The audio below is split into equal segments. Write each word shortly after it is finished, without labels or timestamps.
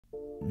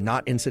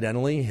not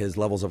incidentally, his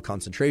levels of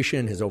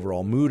concentration, his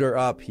overall mood are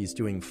up. He's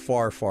doing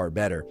far, far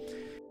better.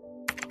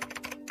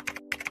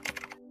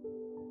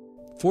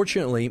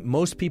 Fortunately,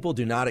 most people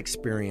do not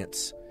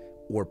experience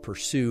or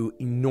pursue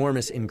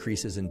enormous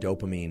increases in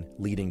dopamine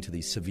leading to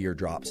these severe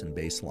drops in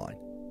baseline.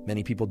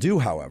 Many people do,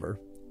 however,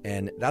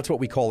 and that's what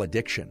we call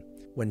addiction.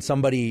 When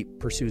somebody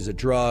pursues a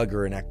drug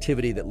or an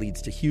activity that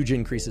leads to huge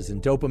increases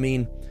in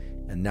dopamine,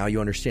 and now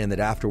you understand that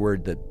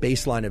afterward the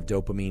baseline of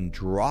dopamine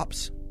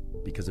drops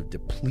because of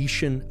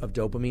depletion of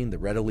dopamine, the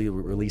readily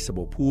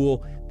releasable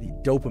pool, the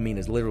dopamine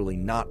is literally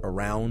not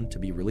around to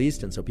be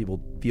released, and so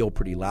people feel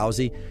pretty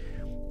lousy.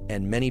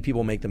 And many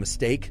people make the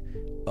mistake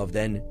of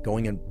then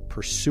going and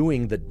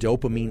pursuing the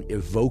dopamine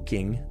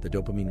evoking, the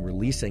dopamine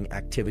releasing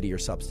activity or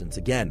substance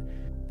again,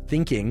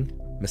 thinking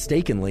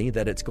mistakenly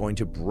that it's going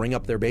to bring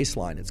up their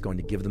baseline. It's going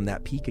to give them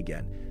that peak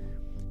again.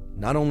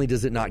 Not only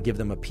does it not give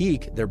them a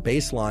peak, their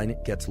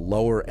baseline gets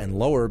lower and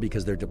lower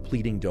because they're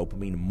depleting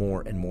dopamine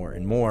more and more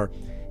and more.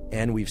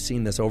 And we've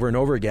seen this over and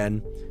over again.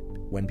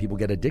 When people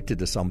get addicted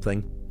to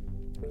something,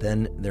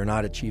 then they're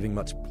not achieving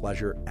much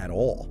pleasure at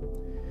all.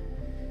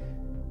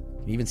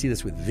 You can even see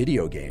this with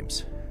video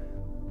games.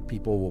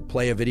 People will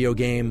play a video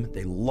game,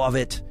 they love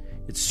it,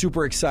 it's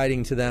super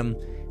exciting to them,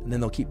 and then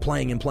they'll keep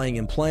playing and playing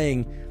and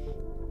playing,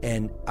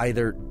 and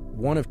either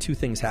one of two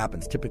things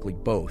happens, typically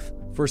both.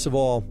 First of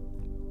all,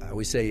 I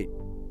always say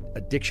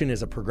addiction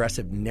is a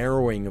progressive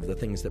narrowing of the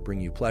things that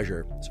bring you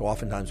pleasure. So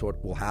oftentimes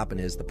what will happen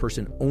is the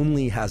person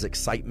only has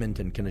excitement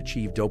and can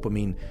achieve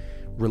dopamine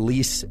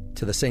release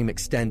to the same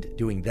extent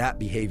doing that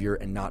behavior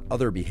and not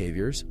other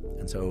behaviors.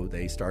 And so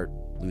they start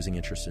losing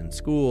interest in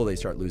school, they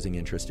start losing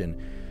interest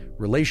in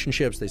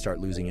relationships, they start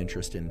losing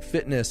interest in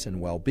fitness and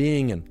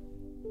well-being.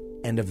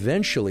 And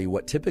eventually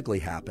what typically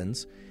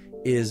happens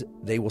is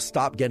they will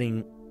stop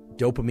getting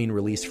dopamine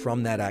release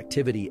from that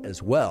activity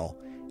as well.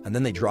 And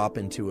then they drop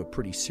into a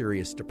pretty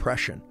serious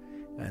depression.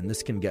 And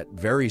this can get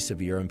very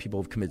severe, and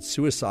people have committed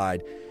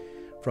suicide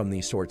from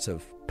these sorts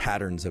of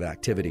patterns of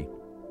activity.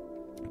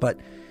 But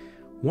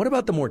what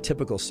about the more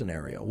typical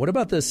scenario? What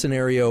about the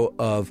scenario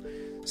of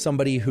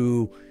somebody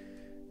who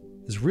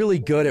is really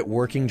good at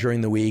working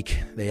during the week,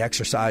 they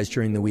exercise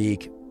during the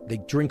week, they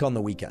drink on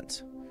the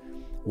weekends?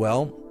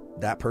 Well,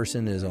 that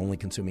person is only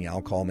consuming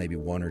alcohol maybe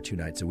 1 or 2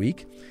 nights a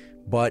week,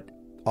 but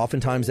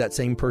oftentimes that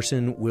same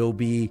person will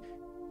be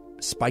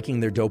spiking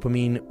their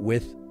dopamine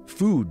with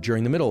food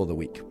during the middle of the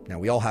week. Now,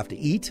 we all have to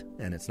eat,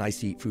 and it's nice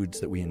to eat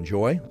foods that we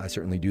enjoy. I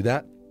certainly do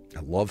that.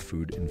 I love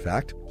food, in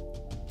fact.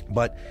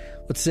 But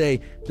let's say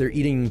they're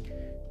eating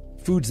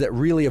foods that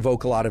really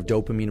evoke a lot of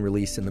dopamine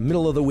release in the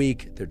middle of the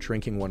week. They're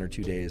drinking 1 or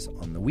 2 days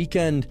on the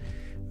weekend.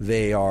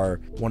 They are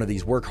one of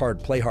these work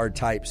hard, play hard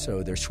types,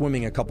 so they're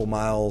swimming a couple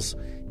miles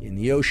in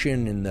the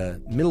ocean in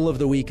the middle of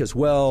the week as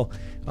well.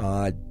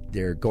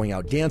 They're going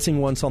out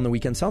dancing once on the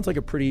weekend. Sounds like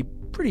a pretty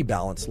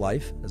balanced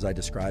life as I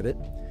describe it.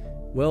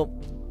 Well,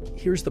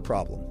 here's the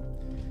problem.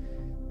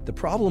 The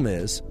problem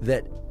is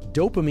that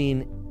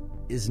dopamine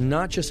is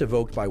not just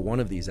evoked by one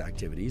of these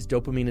activities.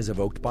 Dopamine is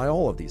evoked by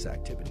all of these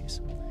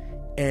activities.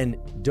 And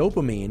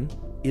dopamine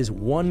is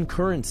one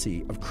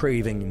currency of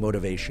craving,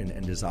 motivation,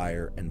 and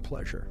desire and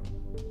pleasure.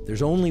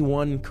 There's only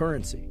one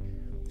currency.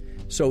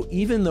 So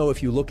even though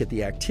if you look at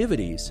the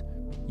activities,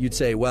 you'd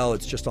say, well,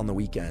 it's just on the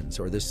weekends,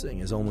 or this thing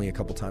is only a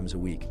couple times a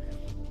week.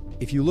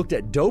 If you looked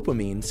at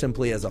dopamine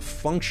simply as a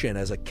function,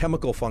 as a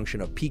chemical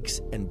function of peaks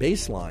and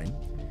baseline,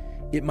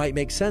 it might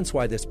make sense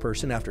why this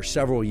person, after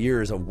several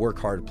years of work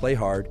hard, play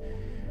hard,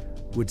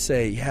 would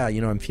say, yeah,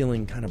 I'm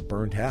feeling kind of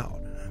burnt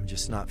out. I'm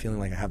just not feeling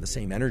like I have the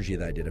same energy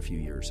that I did a few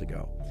years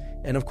ago.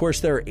 And of course,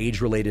 there are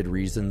age-related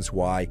reasons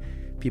why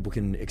people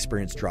can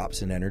experience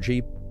drops in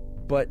energy,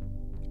 but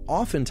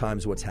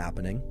oftentimes what's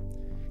happening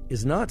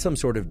is not some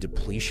sort of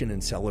depletion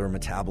in cellular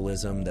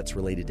metabolism that's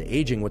related to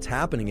aging. What's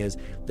happening is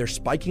they're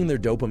spiking their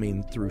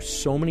dopamine through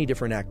so many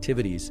different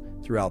activities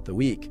throughout the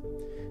week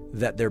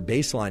that their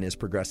baseline is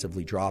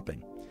progressively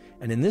dropping.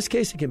 And in this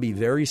case, it can be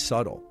very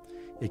subtle.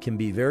 It can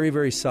be very,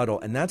 very subtle.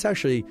 And that's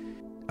actually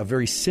a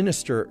very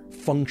sinister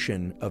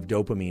function of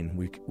dopamine,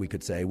 we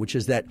could say, which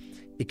is that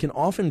it can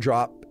often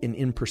drop in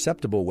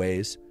imperceptible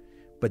ways,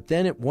 but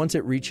then once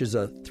it reaches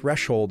a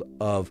threshold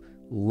of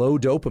low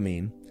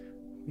dopamine,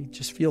 we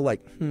just feel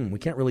like, we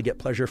can't really get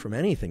pleasure from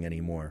anything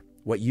anymore.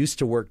 What used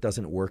to work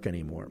doesn't work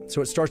anymore.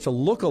 So it starts to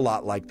look a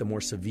lot like the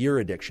more severe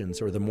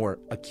addictions or the more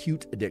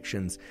acute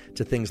addictions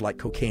to things like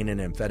cocaine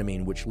and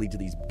amphetamine, which lead to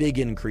these big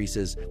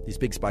increases, these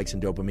big spikes in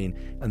dopamine,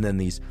 and then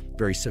these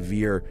very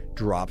severe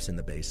drops in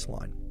the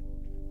baseline.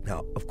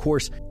 Now, of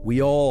course,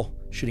 we all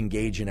should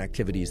engage in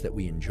activities that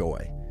we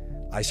enjoy.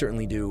 I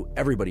certainly do.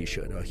 Everybody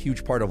should. A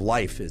huge part of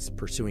life is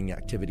pursuing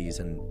activities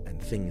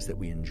and things that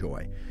we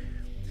enjoy.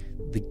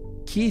 The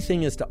key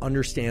thing is to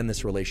understand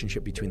this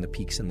relationship between the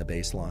peaks and the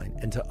baseline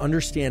and to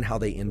understand how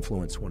they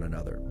influence one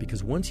another.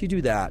 Because once you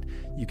do that,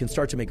 you can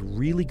start to make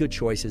really good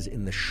choices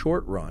in the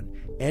short run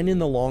and in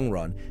the long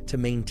run to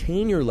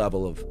maintain your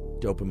level of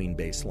dopamine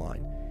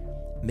baseline,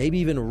 maybe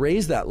even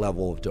raise that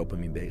level of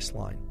dopamine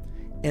baseline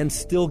and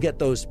still get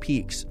those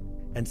peaks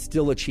and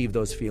still achieve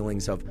those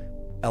feelings of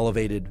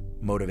elevated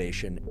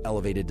motivation,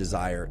 elevated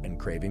desire, and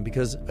craving.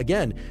 Because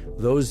again,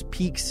 those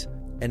peaks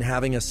and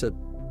having a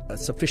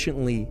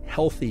sufficiently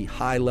healthy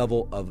high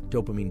level of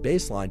dopamine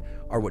baseline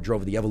are what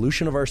drove the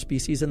evolution of our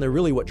species, and they're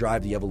really what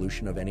drive the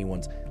evolution of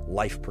anyone's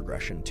life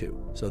progression too.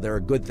 So they're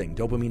a good thing.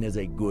 Dopamine is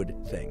a good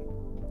thing.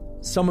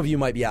 Some of you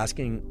might be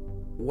asking,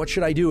 what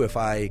should I do if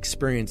I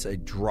experience a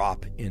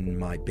drop in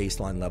my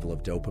baseline level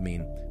of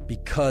dopamine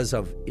because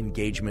of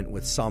engagement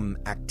with some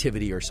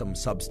activity or some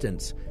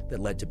substance that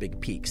led to big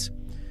peaks?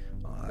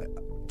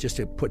 Just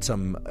to put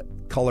some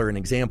color and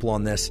example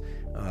on this,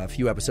 a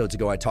few episodes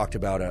ago I talked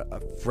about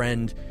a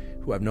friend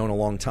who I've known a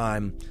long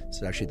time.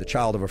 It's actually the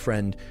child of a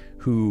friend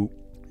who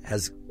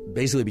has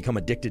basically become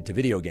addicted to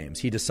video games.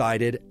 He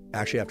decided,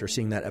 actually after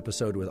seeing that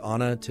episode with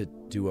Anna, to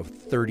do a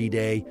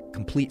 30-day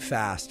complete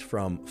fast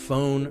from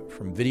phone,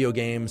 from video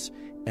games,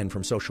 and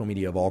from social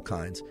media of all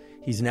kinds.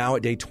 He's now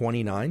at day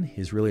 29.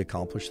 He's really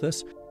accomplished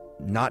this.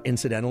 Not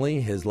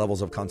incidentally, his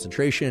levels of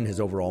concentration, his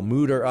overall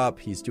mood are up.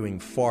 He's doing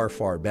far,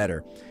 far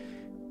better.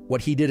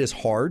 What he did is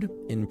hard.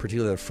 In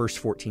particular, the first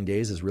 14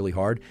 days is really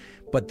hard.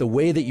 But the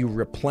way that you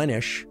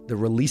replenish the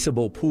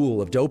releasable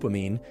pool of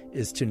dopamine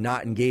is to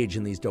not engage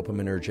in these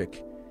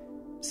dopaminergic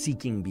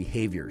seeking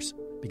behaviors.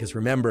 Because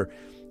remember,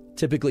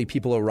 typically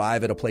people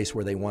arrive at a place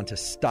where they want to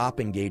stop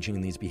engaging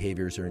in these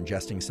behaviors or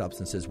ingesting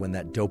substances when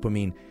that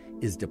dopamine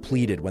is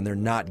depleted, when they're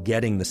not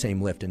getting the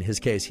same lift. In his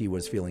case, he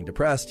was feeling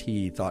depressed.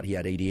 He thought he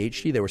had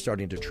ADHD. They were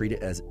starting to treat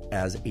it as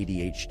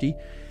ADHD.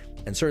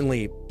 And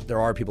certainly there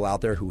are people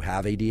out there who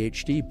have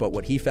ADHD, but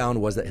what he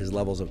found was that his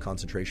levels of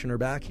concentration are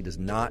back. He does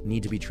not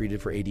need to be treated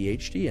for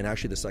ADHD. And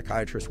actually the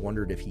psychiatrist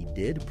wondered if he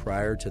did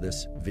prior to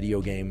this video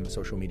game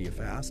social media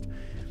fast.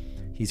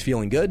 He's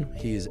feeling good.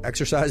 He's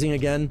exercising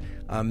again.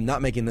 I'm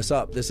not making this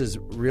up. This is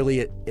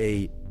really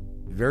a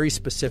very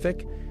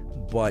specific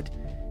but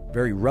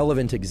very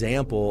relevant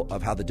example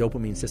of how the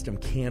dopamine system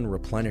can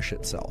replenish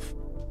itself.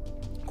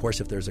 Of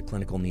course, if there's a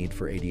clinical need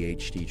for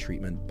ADHD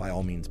treatment, by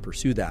all means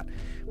pursue that.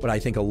 But I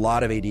think a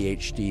lot of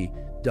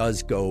ADHD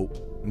does go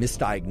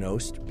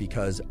misdiagnosed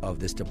because of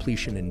this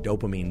depletion in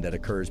dopamine that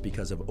occurs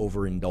because of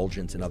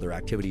overindulgence in other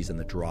activities and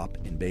the drop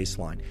in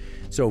baseline.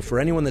 So for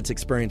anyone that's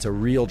experienced a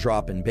real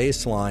drop in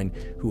baseline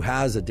who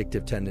has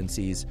addictive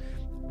tendencies,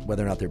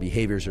 whether or not they're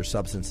behaviors or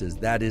substances,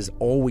 that is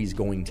always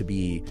going to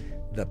be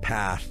the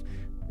path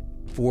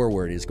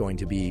forward, is going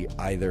to be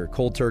either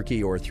cold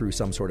turkey or through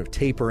some sort of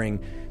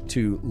tapering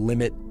to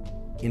limit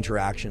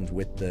interactions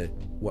with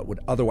what would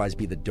otherwise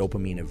be the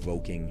dopamine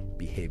evoking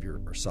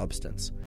behavior or substance.